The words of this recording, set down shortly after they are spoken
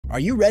Are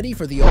you ready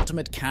for the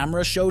ultimate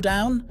camera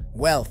showdown?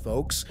 Well,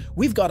 folks,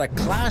 we've got a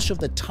clash of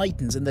the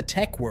titans in the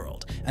tech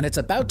world, and it's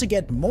about to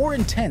get more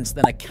intense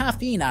than a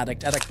caffeine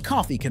addict at a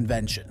coffee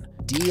convention.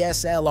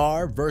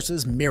 DSLR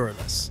versus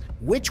mirrorless.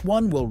 Which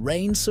one will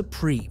reign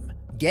supreme?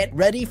 Get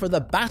ready for the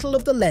battle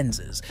of the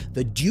lenses,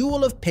 the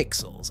duel of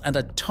pixels, and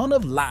a ton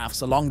of laughs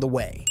along the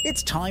way.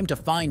 It's time to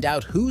find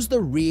out who's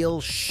the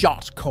real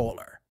shot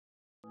caller.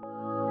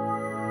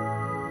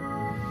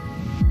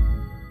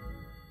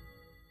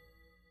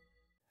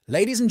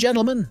 Ladies and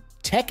gentlemen,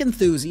 tech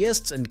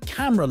enthusiasts and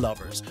camera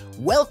lovers,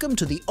 welcome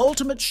to the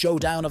ultimate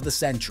showdown of the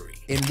century.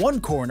 In one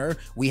corner,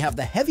 we have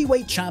the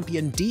heavyweight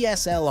champion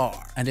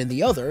DSLR, and in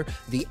the other,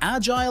 the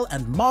agile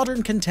and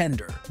modern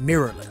contender,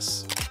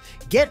 mirrorless.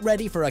 Get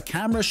ready for a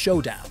camera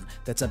showdown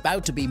that's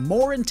about to be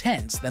more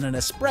intense than an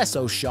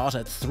espresso shot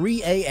at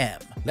 3 AM.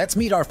 Let's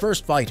meet our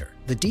first fighter,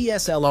 the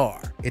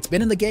DSLR. It's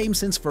been in the game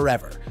since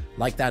forever,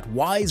 like that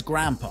wise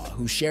grandpa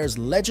who shares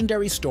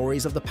legendary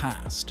stories of the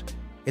past.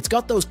 It's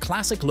got those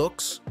classic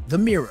looks, the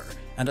mirror,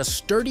 and a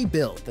sturdy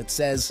build that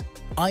says,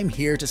 "I'm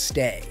here to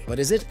stay." But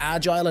is it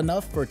agile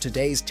enough for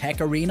today's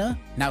tech arena?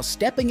 Now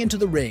stepping into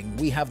the ring,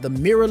 we have the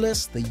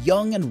mirrorless, the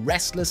young and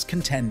restless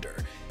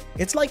contender.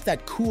 It's like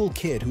that cool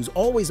kid who's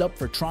always up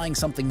for trying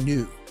something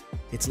new.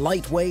 It's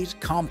lightweight,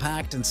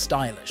 compact, and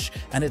stylish,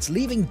 and it's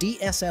leaving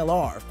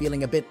DSLR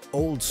feeling a bit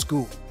old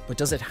school. But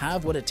does it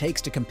have what it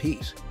takes to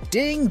compete?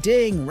 Ding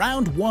ding,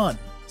 round one.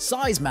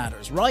 Size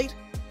matters, right?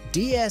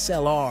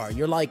 DSLR,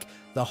 you're like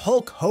the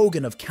Hulk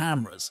Hogan of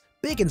cameras,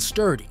 big and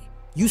sturdy.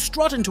 You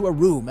strut into a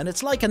room and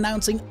it's like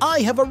announcing,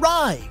 "I have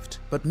arrived!"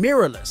 But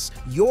mirrorless,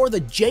 you're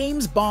the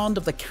James Bond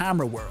of the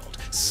camera world,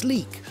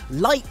 sleek,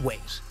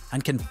 lightweight,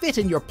 and can fit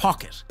in your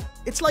pocket.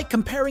 It's like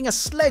comparing a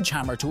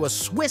sledgehammer to a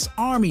Swiss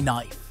Army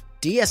knife.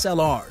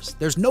 DSLRs,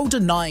 there's no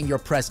denying your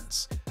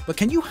presence. But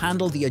can you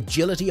handle the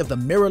agility of the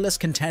mirrorless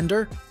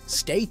contender?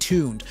 Stay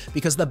tuned,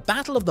 because the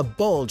battle of the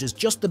bulge is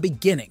just the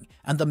beginning,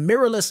 and the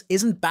mirrorless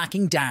isn't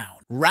backing down.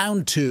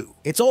 Round 2.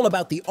 It's all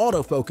about the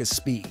autofocus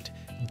speed.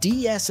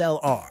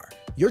 DSLR,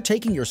 you're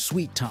taking your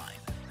sweet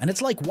time, and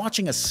it's like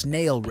watching a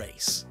snail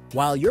race.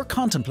 While you're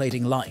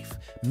contemplating life,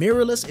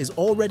 mirrorless is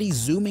already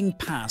zooming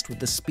past with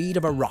the speed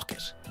of a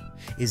rocket.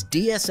 Is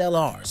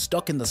DSLR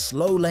stuck in the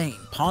slow lane,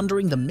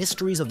 pondering the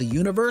mysteries of the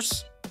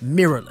universe?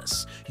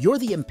 Mirrorless, you're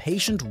the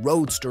impatient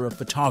roadster of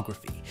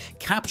photography,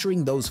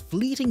 capturing those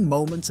fleeting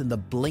moments in the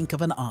blink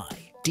of an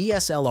eye.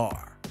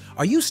 DSLR,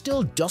 are you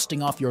still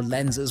dusting off your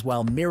lenses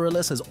while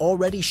mirrorless has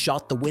already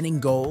shot the winning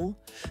goal?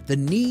 The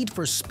need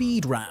for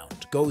speed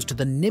round goes to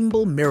the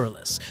nimble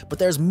mirrorless, but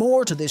there's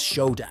more to this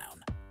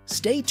showdown.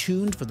 Stay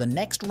tuned for the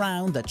next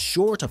round that's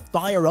sure to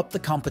fire up the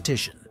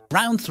competition.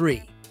 Round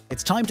 3.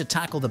 It's time to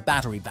tackle the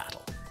battery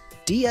battle.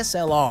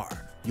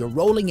 DSLR, you're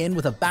rolling in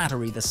with a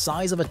battery the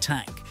size of a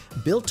tank,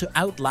 built to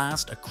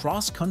outlast a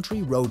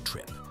cross-country road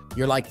trip.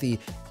 You're like the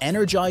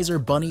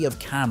Energizer Bunny of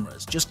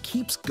cameras, just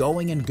keeps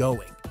going and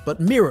going.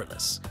 But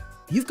mirrorless,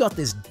 you've got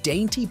this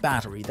dainty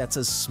battery that's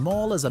as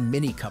small as a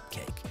mini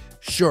cupcake.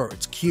 Sure,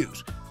 it's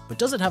cute, but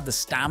does it have the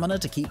stamina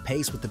to keep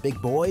pace with the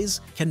big boys?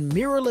 Can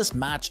mirrorless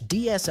match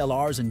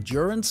DSLR's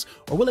endurance,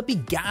 or will it be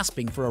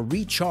gasping for a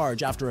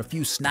recharge after a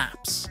few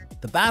snaps?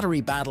 The battery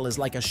battle is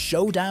like a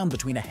showdown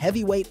between a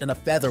heavyweight and a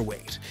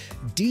featherweight.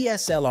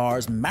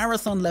 DSLR's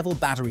marathon-level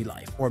battery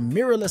life or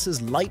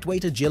mirrorless's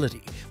lightweight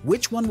agility.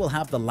 Which one will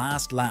have the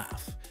last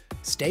laugh?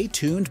 Stay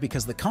tuned,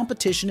 because the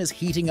competition is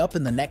heating up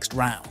in the next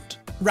round.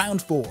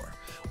 Round 4.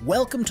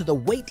 Welcome to the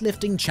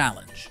weightlifting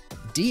challenge.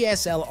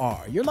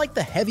 DSLR, you're like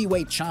the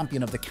heavyweight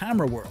champion of the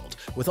camera world,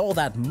 with all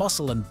that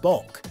muscle and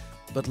bulk.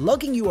 But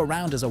lugging you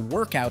around is a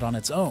workout on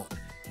its own.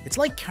 It's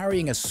like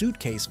carrying a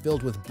suitcase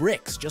filled with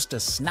bricks just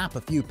to snap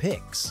a few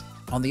pics.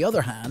 On the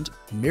other hand,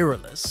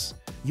 mirrorless,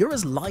 you're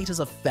as light as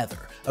a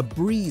feather, a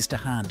breeze to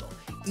handle,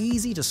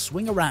 easy to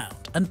swing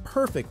around, and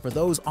perfect for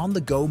those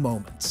on-the-go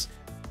moments.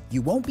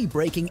 You won't be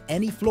breaking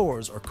any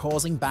floors or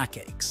causing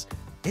backaches.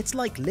 It's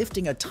like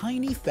lifting a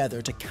tiny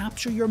feather to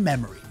capture your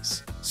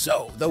memories.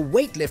 So, the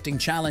weightlifting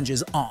challenge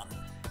is on.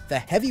 The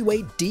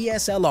heavyweight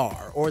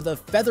DSLR or the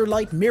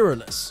featherlight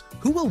mirrorless.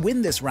 Who will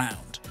win this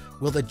round?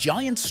 Will the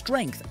giant's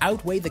strength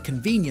outweigh the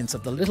convenience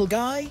of the little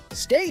guy?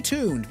 Stay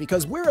tuned,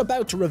 because we're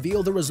about to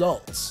reveal the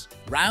results.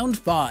 Round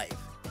 5.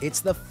 It's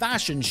the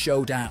fashion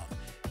showdown.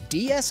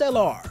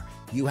 DSLR,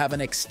 you have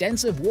an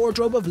extensive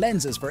wardrobe of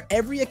lenses for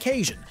every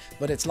occasion,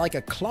 but it's like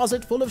a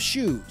closet full of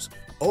shoes.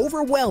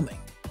 Overwhelming.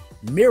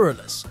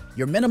 Mirrorless,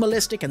 you're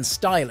minimalistic and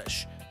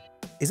stylish.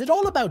 Is it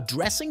all about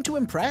dressing to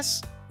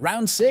impress?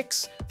 Round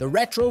 6. The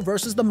retro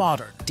versus the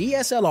modern.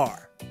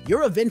 DSLR,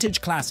 you're a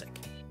vintage classic.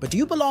 But do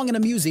you belong in a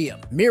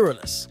museum?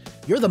 Mirrorless,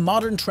 you're the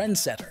modern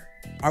trendsetter.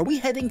 Are we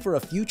heading for a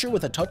future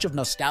with a touch of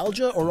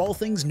nostalgia, or all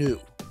things new?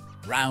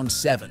 Round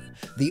 7.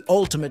 The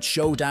ultimate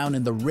showdown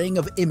in the ring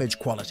of image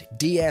quality.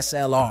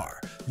 DSLR,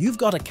 you've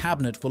got a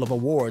cabinet full of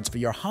awards for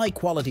your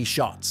high-quality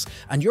shots,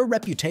 and your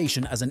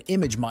reputation as an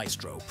image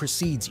maestro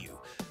precedes you.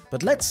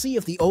 But let's see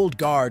if the old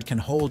guard can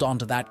hold on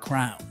to that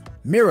crown.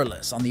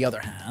 Mirrorless, on the other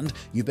hand,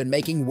 you've been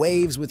making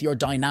waves with your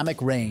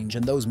dynamic range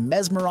and those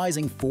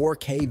mesmerizing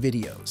 4K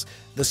videos.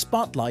 The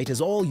spotlight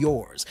is all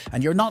yours,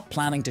 and you're not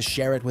planning to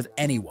share it with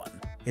anyone.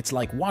 It's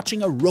like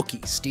watching a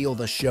rookie steal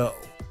the show.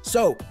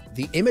 So,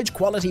 the image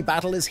quality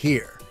battle is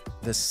here.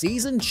 The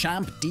seasoned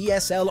champ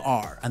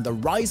DSLR and the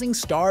rising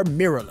star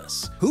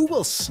Mirrorless. Who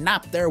will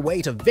snap their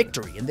way to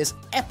victory in this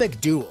epic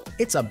duel?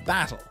 It's a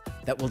battle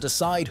that will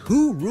decide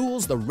who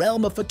rules the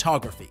realm of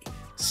photography.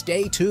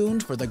 Stay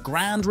tuned for the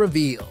grand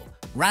reveal.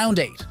 Round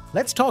 8.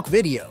 Let's talk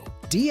video.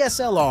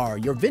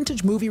 DSLR, your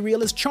vintage movie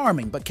reel is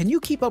charming, but can you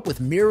keep up with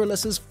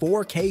Mirrorless's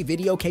 4K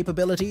video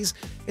capabilities?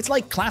 It's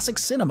like classic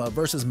cinema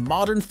versus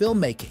modern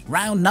filmmaking.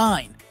 Round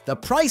 9. The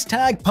price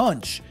tag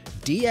punch.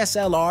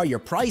 DSLR, your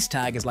price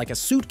tag is like a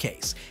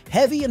suitcase,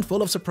 heavy and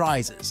full of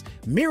surprises.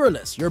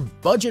 Mirrorless, you're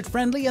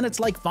budget-friendly and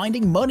it's like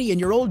finding money in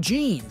your old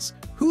jeans.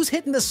 Who's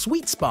hitting the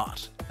sweet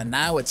spot? And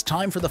now it's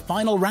time for the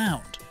final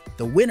round.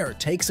 The winner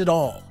takes it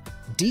all.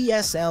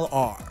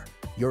 DSLR,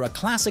 you're a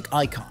classic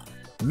icon.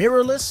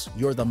 Mirrorless,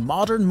 you're the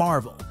modern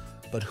marvel.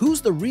 But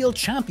who's the real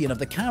champion of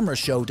the camera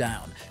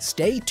showdown?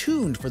 Stay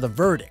tuned for the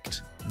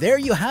verdict. There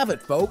you have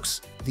it,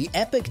 folks. The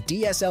epic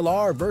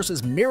DSLR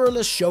versus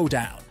Mirrorless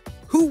showdown.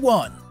 Who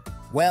won?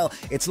 Well,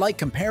 it's like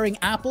comparing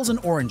apples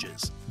and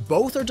oranges.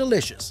 Both are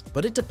delicious,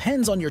 but it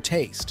depends on your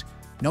taste.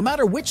 No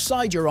matter which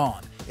side you're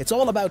on, it's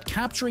all about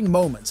capturing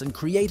moments and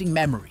creating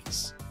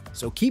memories.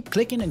 So keep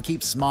clicking and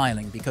keep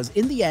smiling, because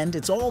in the end,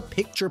 it's all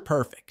picture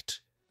perfect.